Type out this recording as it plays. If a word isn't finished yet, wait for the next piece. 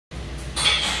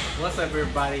What's up,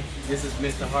 everybody? This is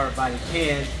Mr. Hard Body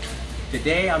Ken.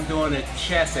 Today I'm doing a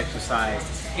chest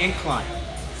exercise, incline.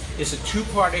 It's a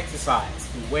two-part exercise.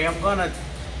 The way I'm gonna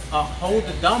hold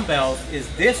the dumbbells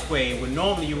is this way, when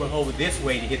normally you would hold it this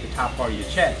way to hit the top part of your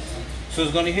chest. So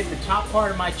it's gonna hit the top part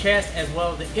of my chest as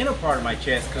well as the inner part of my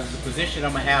chest because of the position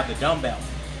I'm gonna have the dumbbell.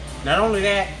 Not only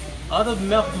that, other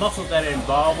muscles that are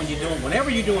involved whenever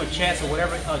you're doing chest or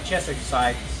whatever chest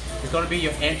exercise, it's going to be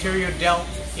your anterior delt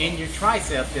in your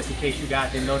triceps, just in case you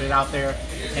guys didn't know that out there,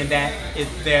 and that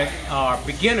there are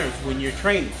beginners when you're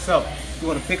training. So you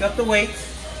want to pick up the weights,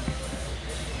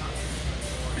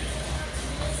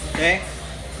 okay?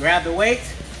 Grab the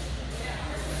weights,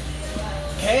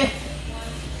 okay?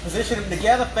 Position them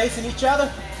together, facing each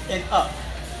other, and up,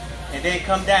 and then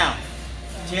come down.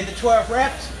 10 to 12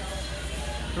 reps.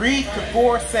 3 to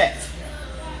 4 sets.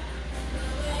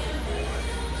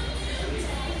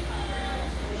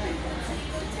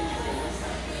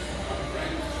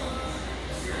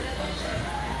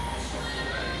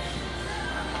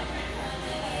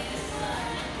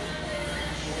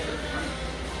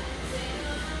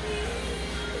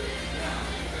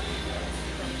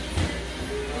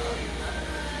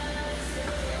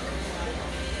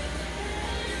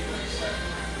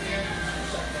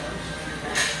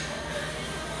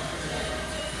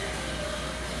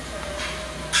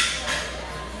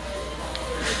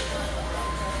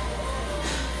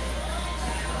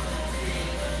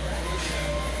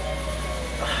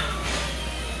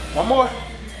 One more.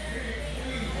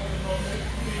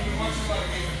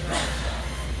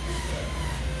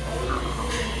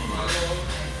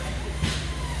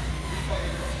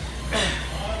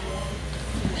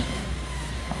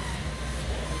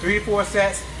 Three to 4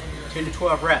 sets, 10 to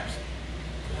 12 reps.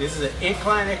 This is an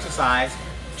incline exercise,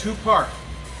 two-part.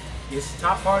 It's the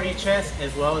top part of your chest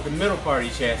as well as the middle part of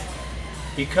your chest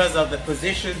because of the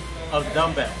position of the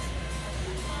dumbbells.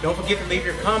 Don't forget to leave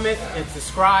your comments and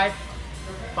subscribe.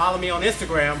 Follow me on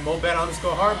Instagram,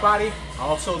 Mobet_hardbody. I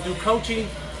also do coaching,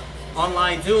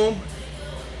 online Zoom.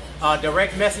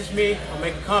 Direct message me or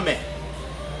make a comment.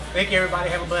 Thank you, everybody.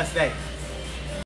 Have a blessed day.